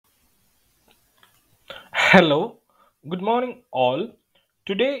Hello, good morning all.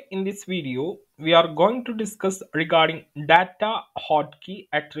 Today in this video we are going to discuss regarding data hotkey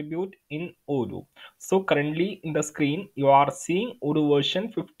attribute in Odoo. So currently in the screen you are seeing Odoo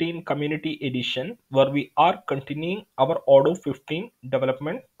version 15 community edition where we are continuing our Odoo 15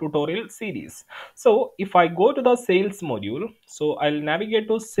 development tutorial series. So if I go to the sales module, so I'll navigate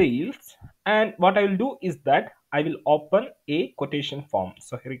to sales, and what I will do is that I will open a quotation form.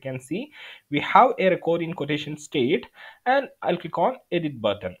 So here you can see we have a record in quotation state, and I'll click on edit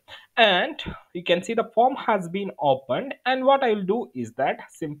button, and you can see the form has been opened. And what I will do is that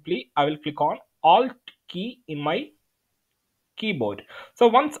simply I will click on alt key in my keyboard. So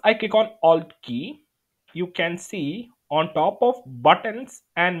once I click on alt key, you can see on top of buttons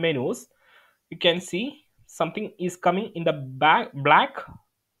and menus, you can see something is coming in the back black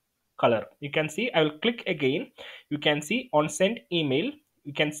color. You can see I will click again. You can see on send email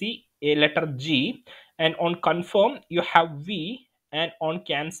you can see a letter G, and on confirm you have V, and on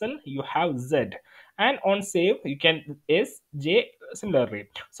cancel you have Z, and on save you can S J similarly.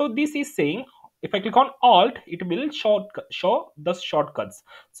 So this is saying if I click on alt it will show the shortcuts.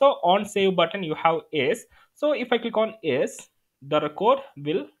 So on save button you have S. So if I click on S, the record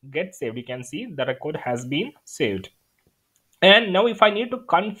will get saved. You can see the record has been saved. And now if I need to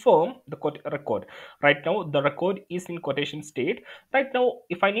confirm the record, right now the record is in quotation state. Right now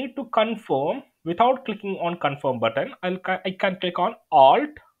if I need to confirm without clicking on confirm button, I can click on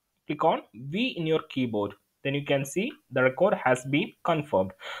alt, click on V in your keyboard, then you can see the record has been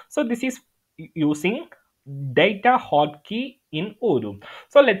confirmed. So this is using data hotkey in Odoo.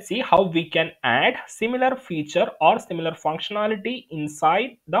 So let's see how we can add similar feature or similar functionality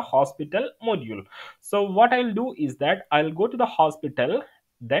inside the hospital module. So what I'll do is that I'll go to the hospital,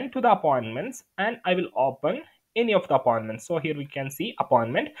 then to the appointments, and I will open any of the appointments. So here we can see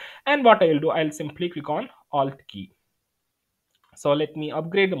appointment, and what I'll do, I'll simply click on alt key. So let me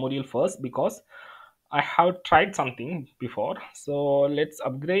upgrade the module first because I have tried something before. So let's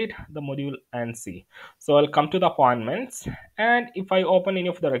upgrade the module and see. So I'll come to the appointments, and if I open any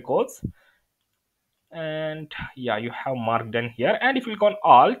of the records, and yeah, you have marked done here. And if you click on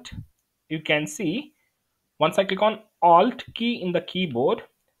alt, you can see once I click on alt key in the keyboard,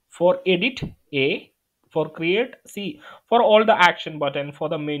 for edit A, for create C, for all the action button, for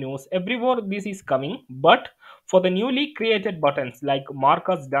the menus, everywhere this is coming. But for the newly created buttons like mark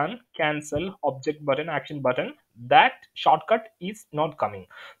as done, cancel, object button, action button, that shortcut is not coming.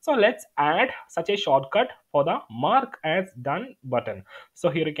 So let's add such a shortcut for the mark as done button. So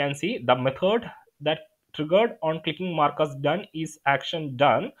here you can see the method that triggered on clicking mark as done is action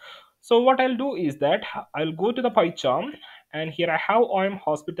done. So what I'll do is that I'll go to the PyCharm, and here I have OM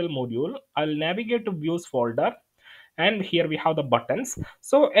hospital module. I'll navigate to views folder, and here we have the buttons.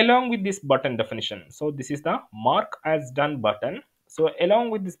 So along with this button definition, so this is the mark as done button. So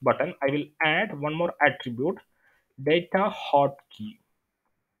along with this button, I will add one more attribute, data hotkey.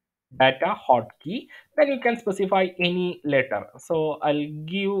 Data hotkey. Then you can specify any letter. So I'll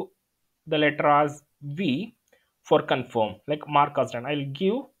give the letter as V for confirm, like mark as done. I'll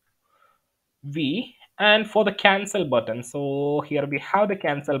give V. And for the cancel button, so here we have the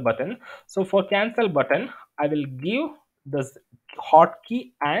cancel button. So for cancel button I will give the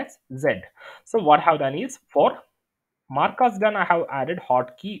hotkey as Z. So what I have done is for mark as done I have added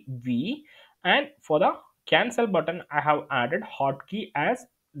hotkey V, and for the cancel button I have added hotkey as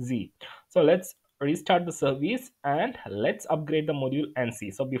Z. So let's restart the service and let's upgrade the module and see.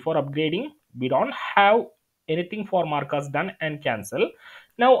 So before upgrading, we don't have anything for mark as done and cancel.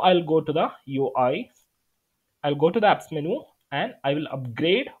 Now I'll go to the UI, I'll go to the apps menu, and I will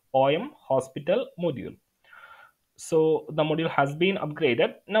upgrade OM hospital module. So the module has been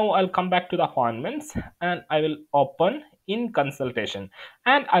upgraded. Now I'll come back to the appointments, and I will open in consultation,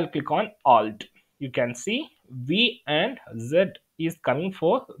 and I'll click on alt. You can see V and Z is coming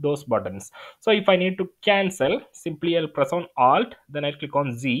for those buttons. So if I need to cancel, simply I'll press on alt, then I'll click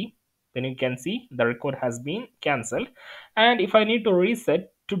on Z, then you can see the record has been cancelled. And if I need to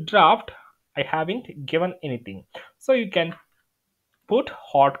reset to draft, I haven't given anything. So you can put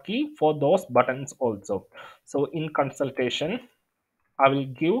hotkey for those buttons also. So in consultation I will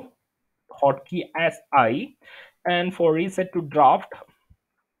give hotkey as I, and for reset to draft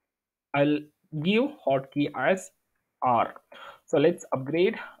I'll give hotkey as R. So let's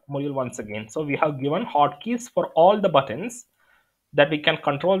upgrade module once again. So we have given hotkeys for all the buttons that we can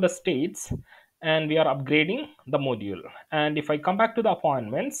control the states, and we are upgrading the module. And if I come back to the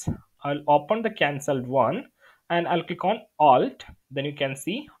appointments, I'll open the cancelled one, and I'll click on alt, then you can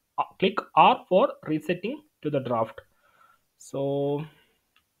see click R for resetting to the draft. So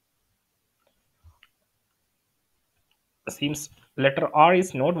seems letter R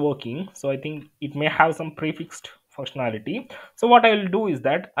is not working, so I think it may have some prefixed functionality. So what I will do is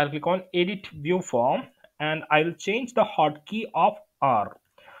that I'll click on edit view form, and I'll change the hotkey of R.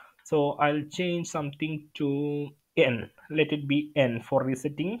 So I'll change something to N. Let it be N for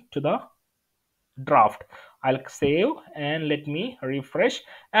resetting to the draft. I'll save and let me refresh,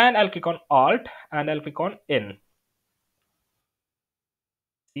 and I'll click on Alt and I'll click on N.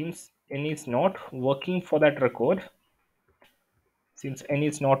 Seems N is not working for that record. Since N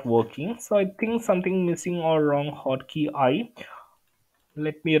is not working, so I think something missing or wrong hotkey I.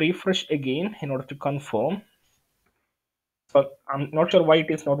 Let me refresh again in order to confirm. So I'm not sure why it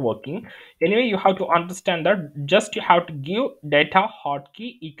is not working. Anyway, you have to understand that just you have to give data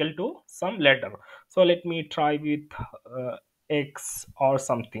hotkey equal to some letter. So let me try with X or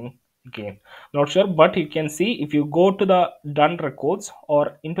something again. Not sure, but you can see if you go to the done records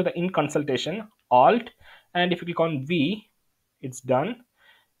or into the in consultation, Alt, and if you click on V, it's done.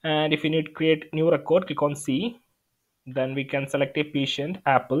 And if you need to create new record, click on C. Then we can select a patient,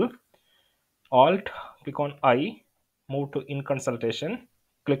 Apple. Alt, click on I, move to in consultation,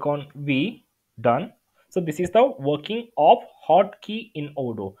 click on V, done. So this is the working of hotkey in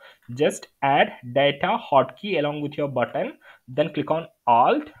Odoo. Just add data hotkey along with your button, then click on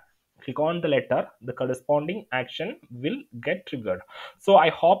Alt, click on the letter, the corresponding action will get triggered. So I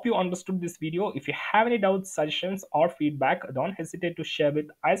hope you understood this video. If you have any doubts, suggestions or feedback, don't hesitate to share with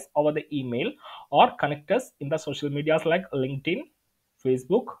us over the email or connect us in the social medias like LinkedIn,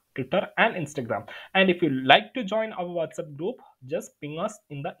 Facebook, Twitter, and Instagram. And if you like to join our WhatsApp group, just ping us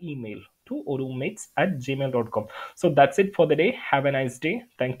in the email to odomates@gmail.com. So that's it for the day. Have a nice day.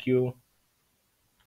 Thank you.